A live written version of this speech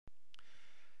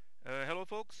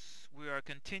folks, we are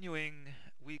continuing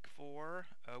week 4.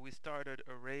 We started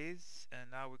arrays, and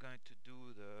now we're going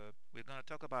to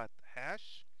talk about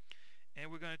hash, and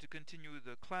we're going to continue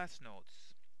the class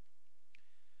notes,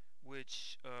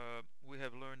 which we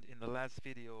have learned in the last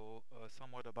video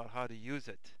somewhat about how to use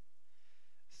it.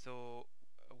 So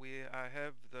I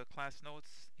have the class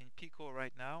notes in Pico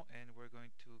right now, and we're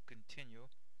going to continue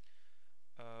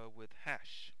with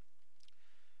hash.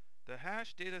 The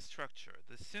hash data structure.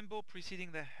 The symbol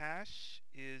preceding the hash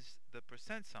is the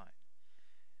percent sign.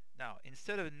 Now,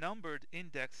 instead of numbered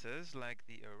indexes like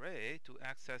the array to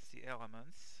access the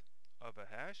elements of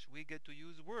a hash, we get to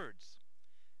use words,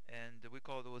 and we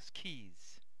call those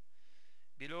keys.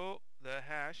 Below, the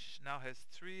hash now has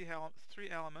three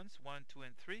elements, 1, 2,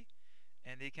 and 3,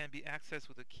 and they can be accessed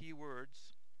with the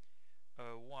keywords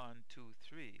 1, 2,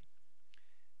 3.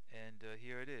 And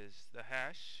here it is, the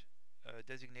hash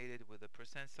designated with a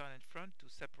percent sign in front to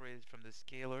separate it from the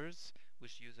scalars,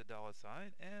 which use a dollar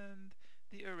sign, and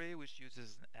the array, which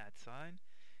uses an @ sign.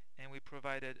 And we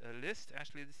provided a list.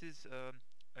 Actually, this is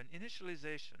an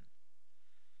initialization.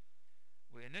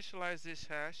 We initialize this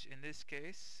hash in this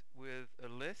case with a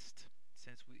list,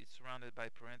 since it's surrounded by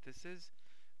parentheses,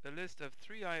 a list of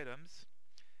 3 items,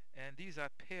 and these are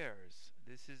pairs.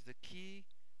 This is the key,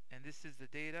 and this is the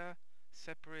data,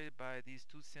 separated by these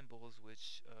 2 symbols,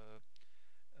 which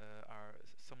are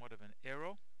somewhat of an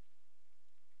arrow.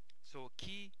 So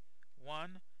key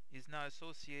 1 is now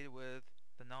associated with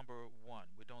the number 1.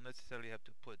 We don't necessarily have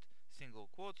to put single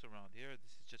quotes around here.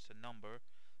 This is just a number,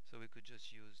 so we could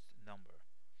just use number.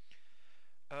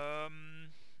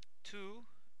 2,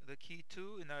 the key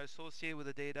 2 is now associated with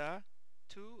the data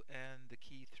 2, and the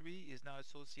key 3 is now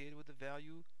associated with the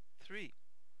value 3.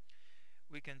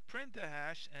 We can print the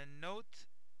hash, and note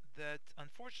that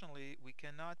unfortunately we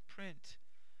cannot print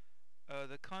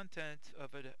the content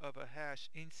of a hash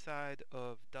inside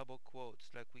of double quotes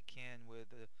like we can with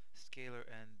the scalar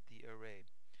and the array.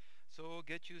 So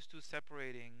get used to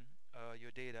separating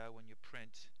your data when you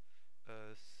print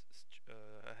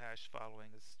a hash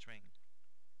following a string.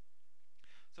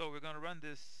 So we're going to run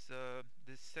this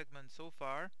segment so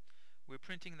far. We're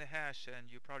printing the hash,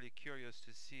 and you're probably curious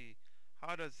to see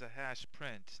how does the hash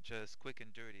print just quick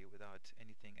and dirty without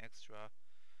anything extra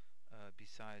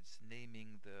besides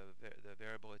naming the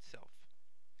variable itself.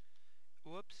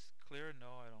 Whoops, clear?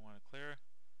 No, I don't want to clear.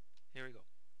 Here we go.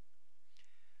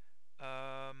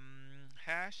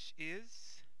 Hash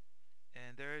is,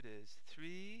 and there it is,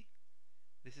 3.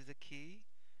 This is the key,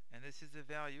 and this is the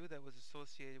value that was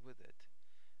associated with it.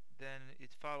 Then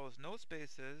it follows no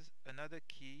spaces, another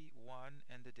key, 1,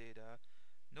 and the data,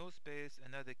 no space,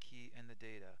 another key, and the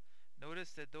data.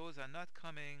 Notice that those are not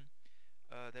coming,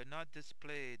 they're not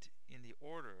displayed in the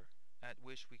order at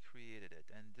which we created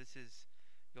it. And this is,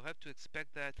 you'll have to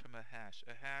expect that from a hash.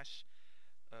 A hash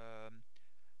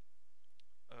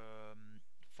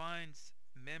finds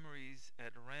memories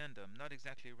at random, not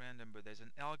exactly random, but there's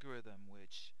an algorithm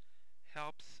which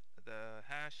helps the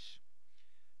hash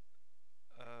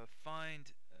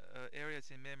find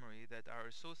areas in memory that are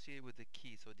associated with the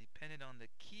key. So depending on the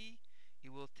key,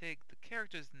 it will take the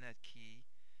characters in that key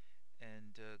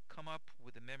and come up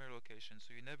with a memory location.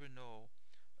 So you never know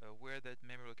where that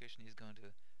memory location is going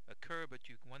to occur, but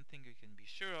one thing you can be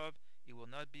sure of, it will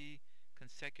not be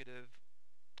consecutive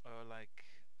like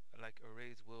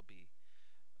arrays will be.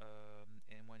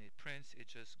 And when it prints, it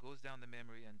just goes down the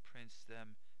memory and prints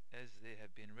them as they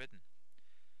have been written.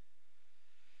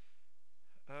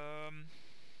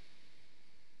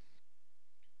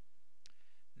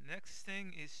 Next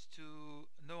thing is to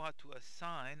know how to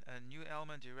assign a new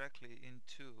element directly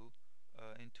into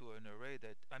an array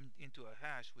into a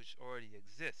hash which already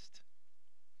exists.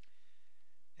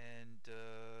 And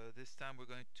this time we're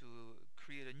going to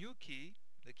create a new key.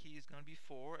 The key is going to be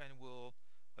 4, and we'll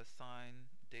assign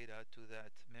data to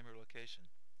that memory location.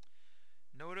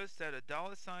 Notice that a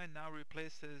 $ now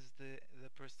replaces the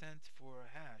percent for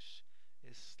a hash.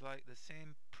 It's like the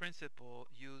same principle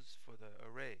used for the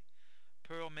array.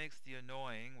 Perl makes the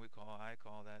annoying, I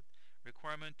call that,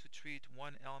 requirement to treat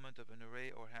one element of an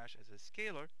array or hash as a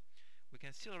scalar. We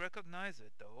can still recognize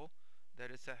it, though,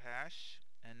 that it's a hash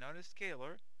and not a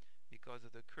scalar because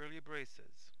of the curly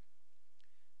braces.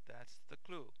 That's the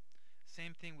clue.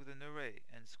 Same thing with an array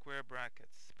and square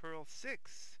brackets. Perl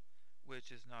 6,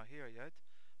 which is not here yet,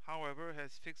 however,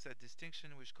 has fixed that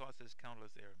distinction which causes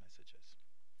countless error messages.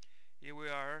 Here we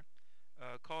are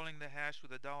calling the hash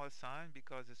with a $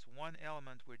 because it's one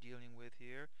element we're dealing with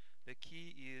here. The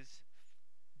key is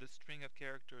the string of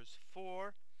characters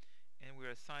 4, and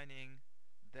we're assigning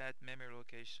that memory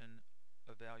location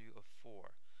a value of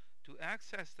 4. To To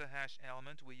access the hash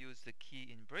element, we use the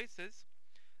key in braces.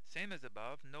 Same as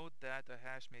above, note that a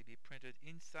hash may be printed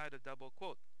inside a double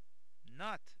quote,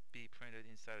 not be printed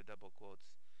inside of double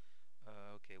quotes.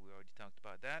 Okay, we already talked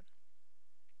about that.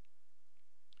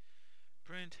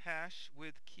 Print hash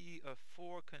with key of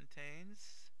 4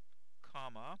 contains,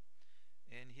 comma,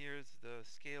 and here's the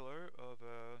scalar of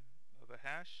a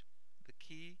hash, the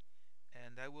key,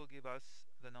 and that will give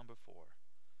us the number 4.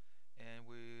 And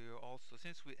we also,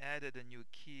 since we added a new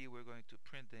key, we're going to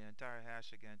print the entire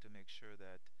hash again to make sure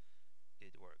that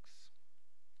it works.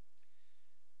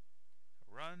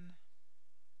 Run.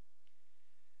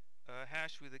 A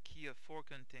hash with a key of 4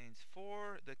 contains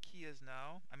 4. The key is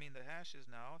now, the hash is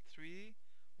now 3,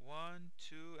 1,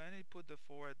 2, and it put the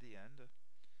 4 at the end,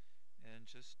 and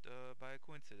just by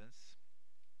coincidence.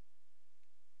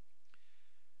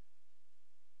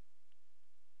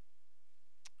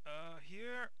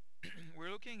 Here we're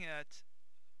looking at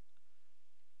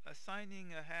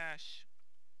assigning a hash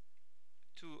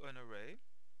to an array,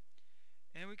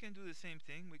 and we can do the same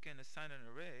thing. We can assign an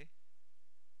array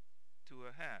to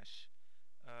a hash.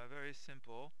 Very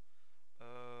simple,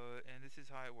 and this is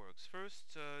how it works.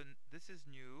 First, this is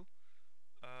new.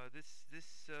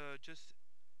 This just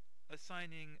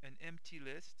assigning an empty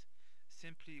list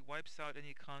simply wipes out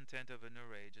any content of an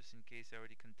array, just in case it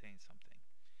already contains something.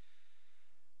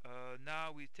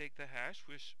 Now we take the hash,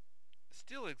 which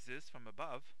still exists from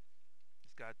above.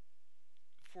 It's got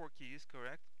 4 keys,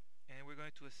 correct? And we're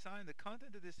going to assign the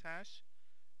content of this hash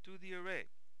to the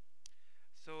array.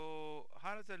 So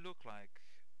how does that look like?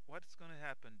 What's going to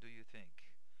happen, do you think?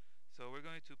 So we're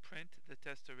going to print the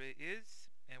test array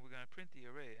is, and we're going to print the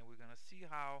array, and we're going to see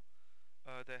how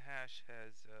the hash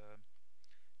has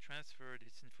transferred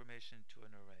its information to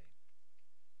an array.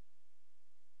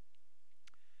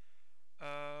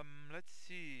 Let's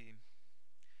see.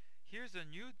 Here's a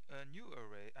new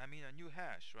array. A new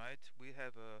hash, right? We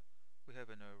have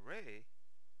an array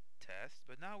test,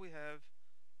 but now we have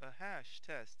a hash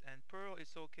test. And Perl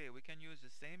is okay. We can use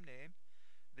the same name.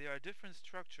 They are different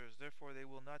structures, therefore they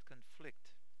will not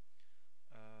conflict.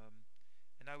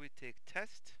 And now we take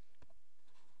test,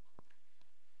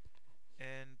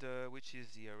 and which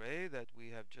is the array that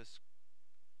we have just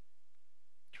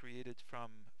created from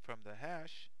the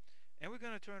hash, and we're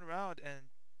going to turn around and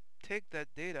take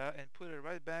that data and put it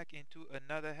right back into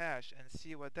another hash and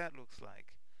see what that looks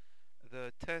like.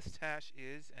 The test hash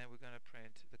is, and we're going to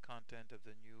print the content of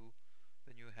the new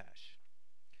hash.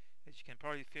 As you can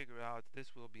probably figure out,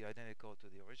 this will be identical to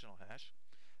the original hash.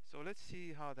 So let's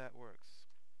see how that works.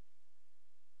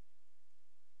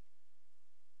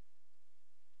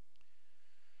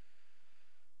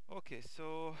 Okay,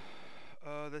 so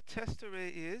the test array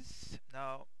is,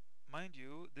 now mind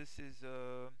you, this is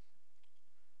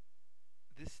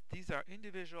these are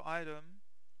individual items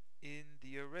in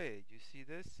the array. You see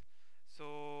this?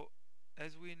 So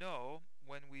as we know,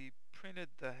 when we printed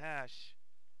the hash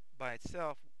by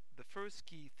itself, the first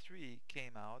key 3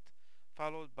 came out,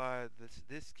 followed by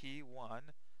this key 1,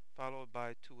 followed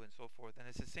by 2, and so forth. And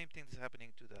it's the same thing that's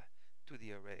happening to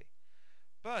the array.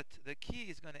 But the key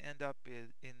is going to end up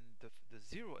in the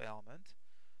 0 element.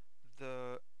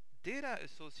 The data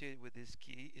associated with this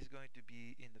key is going to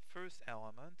be in the first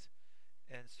element,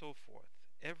 and so forth.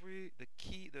 The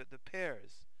key, the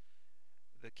pairs,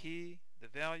 the key, the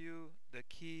value, the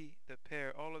key, the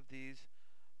pair, all of these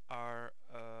are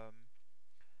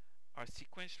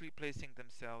sequentially placing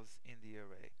themselves in the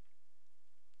array.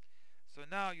 So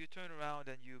now you turn around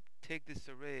and you take this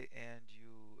array and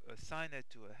you assign it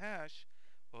to a hash.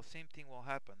 Well, same thing will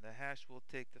happen. The hash will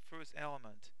take the first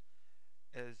element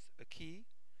as a key.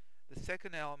 The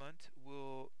second element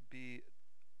will be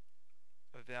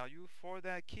a value for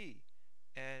that key,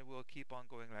 and we'll keep on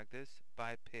going like this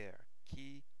by pair.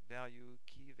 Key, value,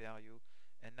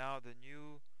 and now the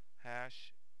new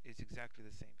hash is exactly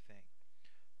the same thing.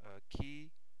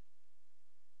 Key,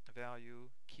 value,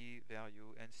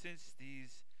 and since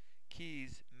these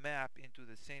keys map into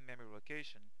the same memory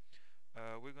location,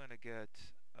 we're going to get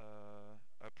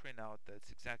a printout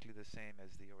that's exactly the same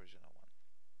as the original one.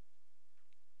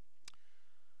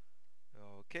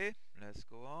 Okay, let's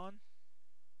go on.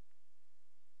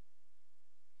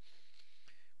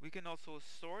 We can also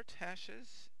sort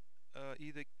hashes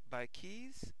either by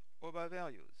keys or by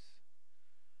values,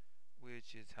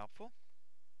 which is helpful.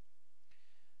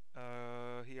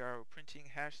 Here are printing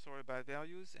hash sorted by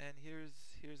values, and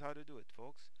here's how to do it,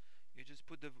 folks. You just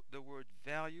put the word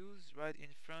values right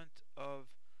in front of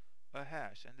a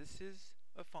hash, and this is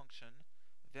a function,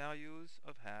 values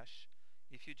of hash.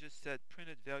 If you just said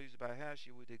printed values by hash,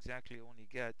 you would exactly only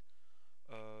get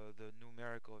the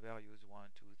numerical values 1,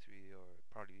 2, 3, or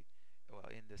probably well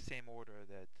in the same order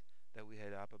that we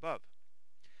had up above.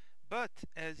 But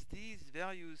as these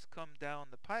values come down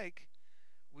the pike,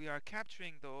 we are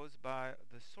capturing those by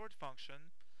the sort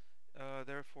function.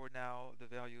 Therefore, now the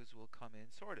values will come in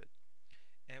sorted.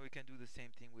 And we can do the same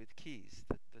thing with keys.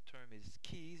 The term is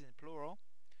keys in plural.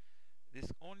 This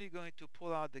is only going to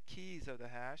pull out the keys of the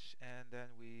hash, and then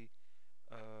we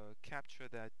capture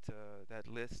that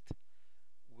list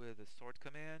with a sort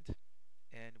command,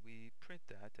 and we print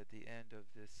that at the end of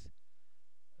this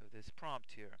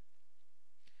prompt here.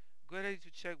 Good idea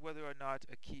to check whether or not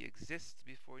a key exists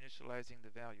before initializing the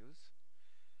values.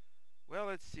 Well,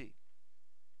 let's see.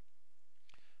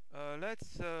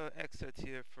 Let's exit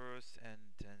here first and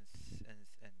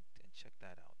check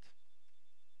that out.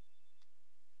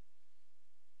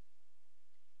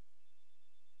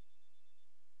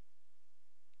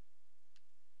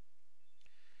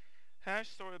 Hash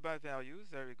sorted by values.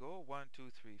 There we go. 1,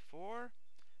 2, 3, 4.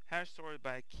 Hash sorted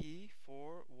by key.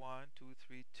 4, 1, 2,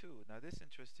 3, 2. Now this is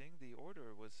interesting. The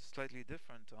order was slightly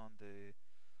different on the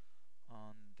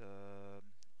on the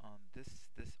on this.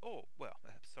 Oh well,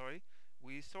 I'm sorry.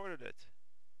 We sorted it.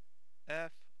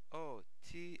 F, O,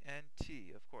 T, and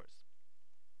T, of course.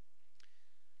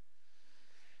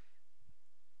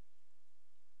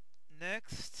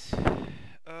 Next,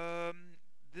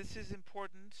 this is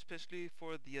important, especially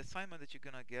for the assignment that you're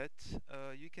gonna get.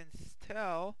 You can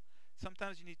tell.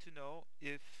 Sometimes you need to know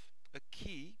if a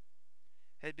key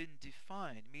had been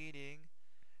defined, meaning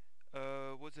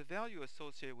was a value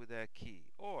associated with that key,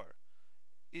 or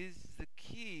is the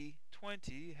key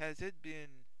 20?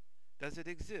 Does it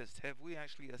exist? Have we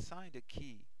actually assigned a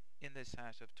key in this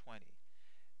hash of 20?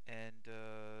 And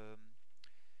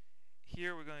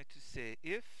here we're going to say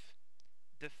if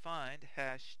defined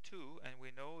hash 2, and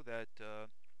we know that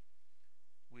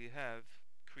we have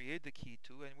created the key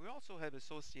 2, and we also have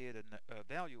associated a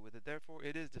value with it, therefore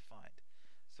it is defined.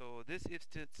 So this if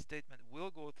statement will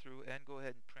go through and go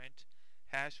ahead and print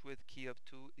hash with key of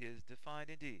 2 is defined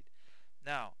indeed.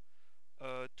 Now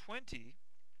 20,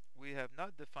 we have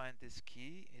not defined this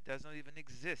key. It does not even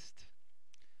exist.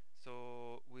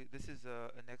 So this is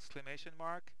an exclamation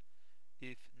mark.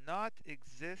 If not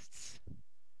exists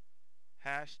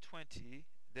hash 20,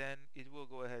 then it will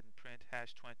go ahead and print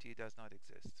hash 20 does not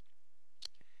exist.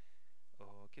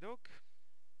 Okie doke.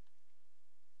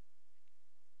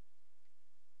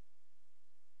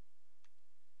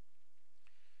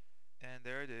 And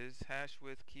there it is. Hash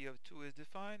with key of 2 is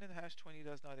defined and hash 20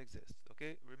 does not exist.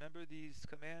 Okay, remember these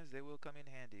commands, they will come in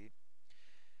handy.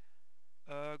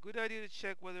 Good idea to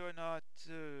check whether or not,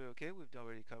 okay, we've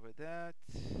already covered that.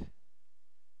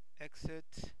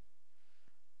 Exit.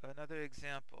 Another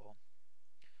example.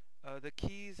 The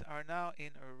keys are now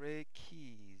in array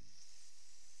keys.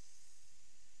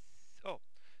 Oh,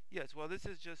 yes, well this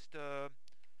is just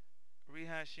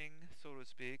rehashing, so to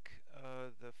speak,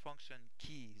 the function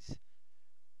keys.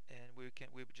 And we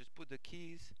just put the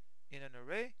keys in an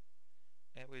array,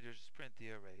 and we just print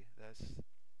the array. That's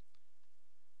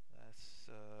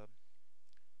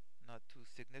not too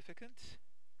significant.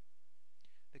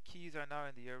 The keys are now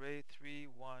in the array 3,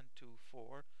 1, 2,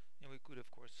 4, and we could of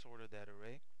course sort that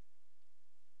array.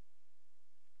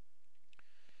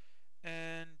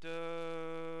 And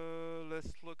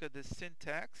let's look at the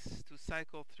syntax to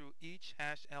cycle through each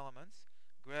hash elements,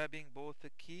 grabbing both the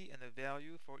key and the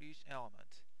value for each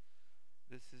element.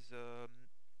 This is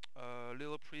a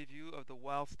little preview of the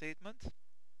while statement.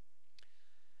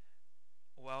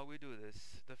 While we do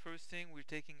this, the first thing, we're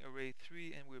taking array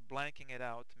 3 and we're blanking it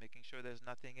out, making sure there's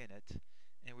nothing in it.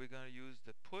 And we're going to use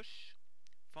the push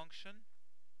function.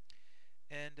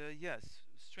 And yes,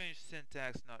 strange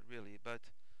syntax, not really, but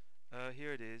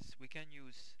here it is. We can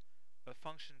use a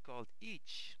function called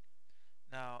each.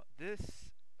 Now this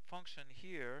function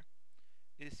here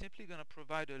is simply going to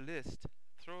provide a list,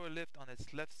 throw a list on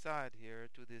its left side here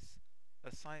to this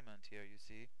assignment here, you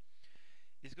see.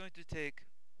 It's going to take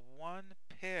one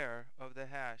pair of the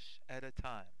hash at a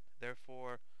time.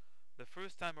 Therefore, the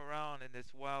first time around in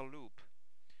this while loop,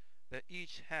 that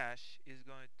each hash is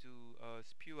going to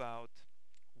spew out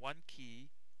one key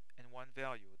and one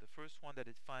value, the first one that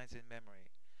it finds in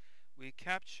memory. We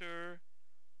capture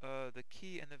the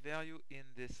key and the value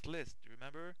in this list.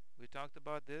 Remember, we talked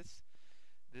about this.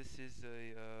 This is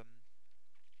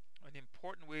an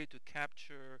important way to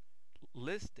capture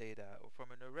list data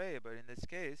from an array, but in this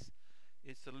case,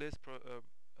 it's a list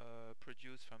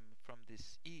produced from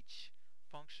this each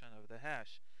function of the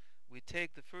hash. We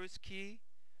take the first key,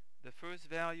 the first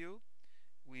value,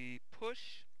 we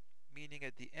push, meaning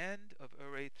at the end of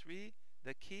array 3,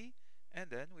 the key, and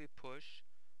then we push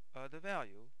the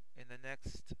value in the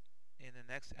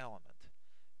next element.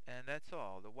 And that's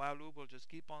all. The while loop will just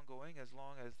keep on going as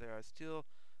long as there are still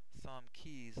some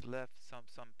keys left,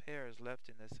 some pairs left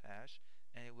in this hash,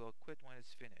 and it will quit when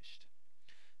it's finished.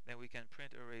 Then we can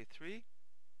print array 3,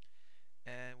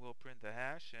 and we'll print the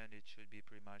hash, and it should be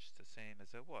pretty much the same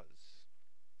as it was.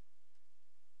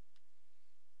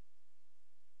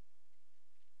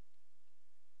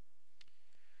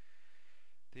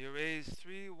 The array is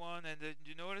 3, 1, and then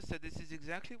you notice that this is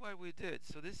exactly what we did.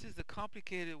 So this is the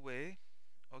complicated way.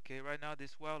 Okay, right now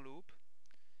this while loop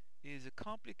is a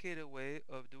complicated way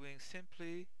of doing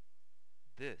simply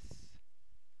this.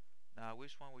 Now,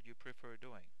 which one would you prefer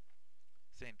doing?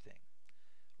 Same thing.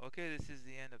 Okay, this is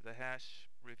the end of the hash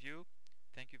review.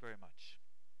 Thank you very much.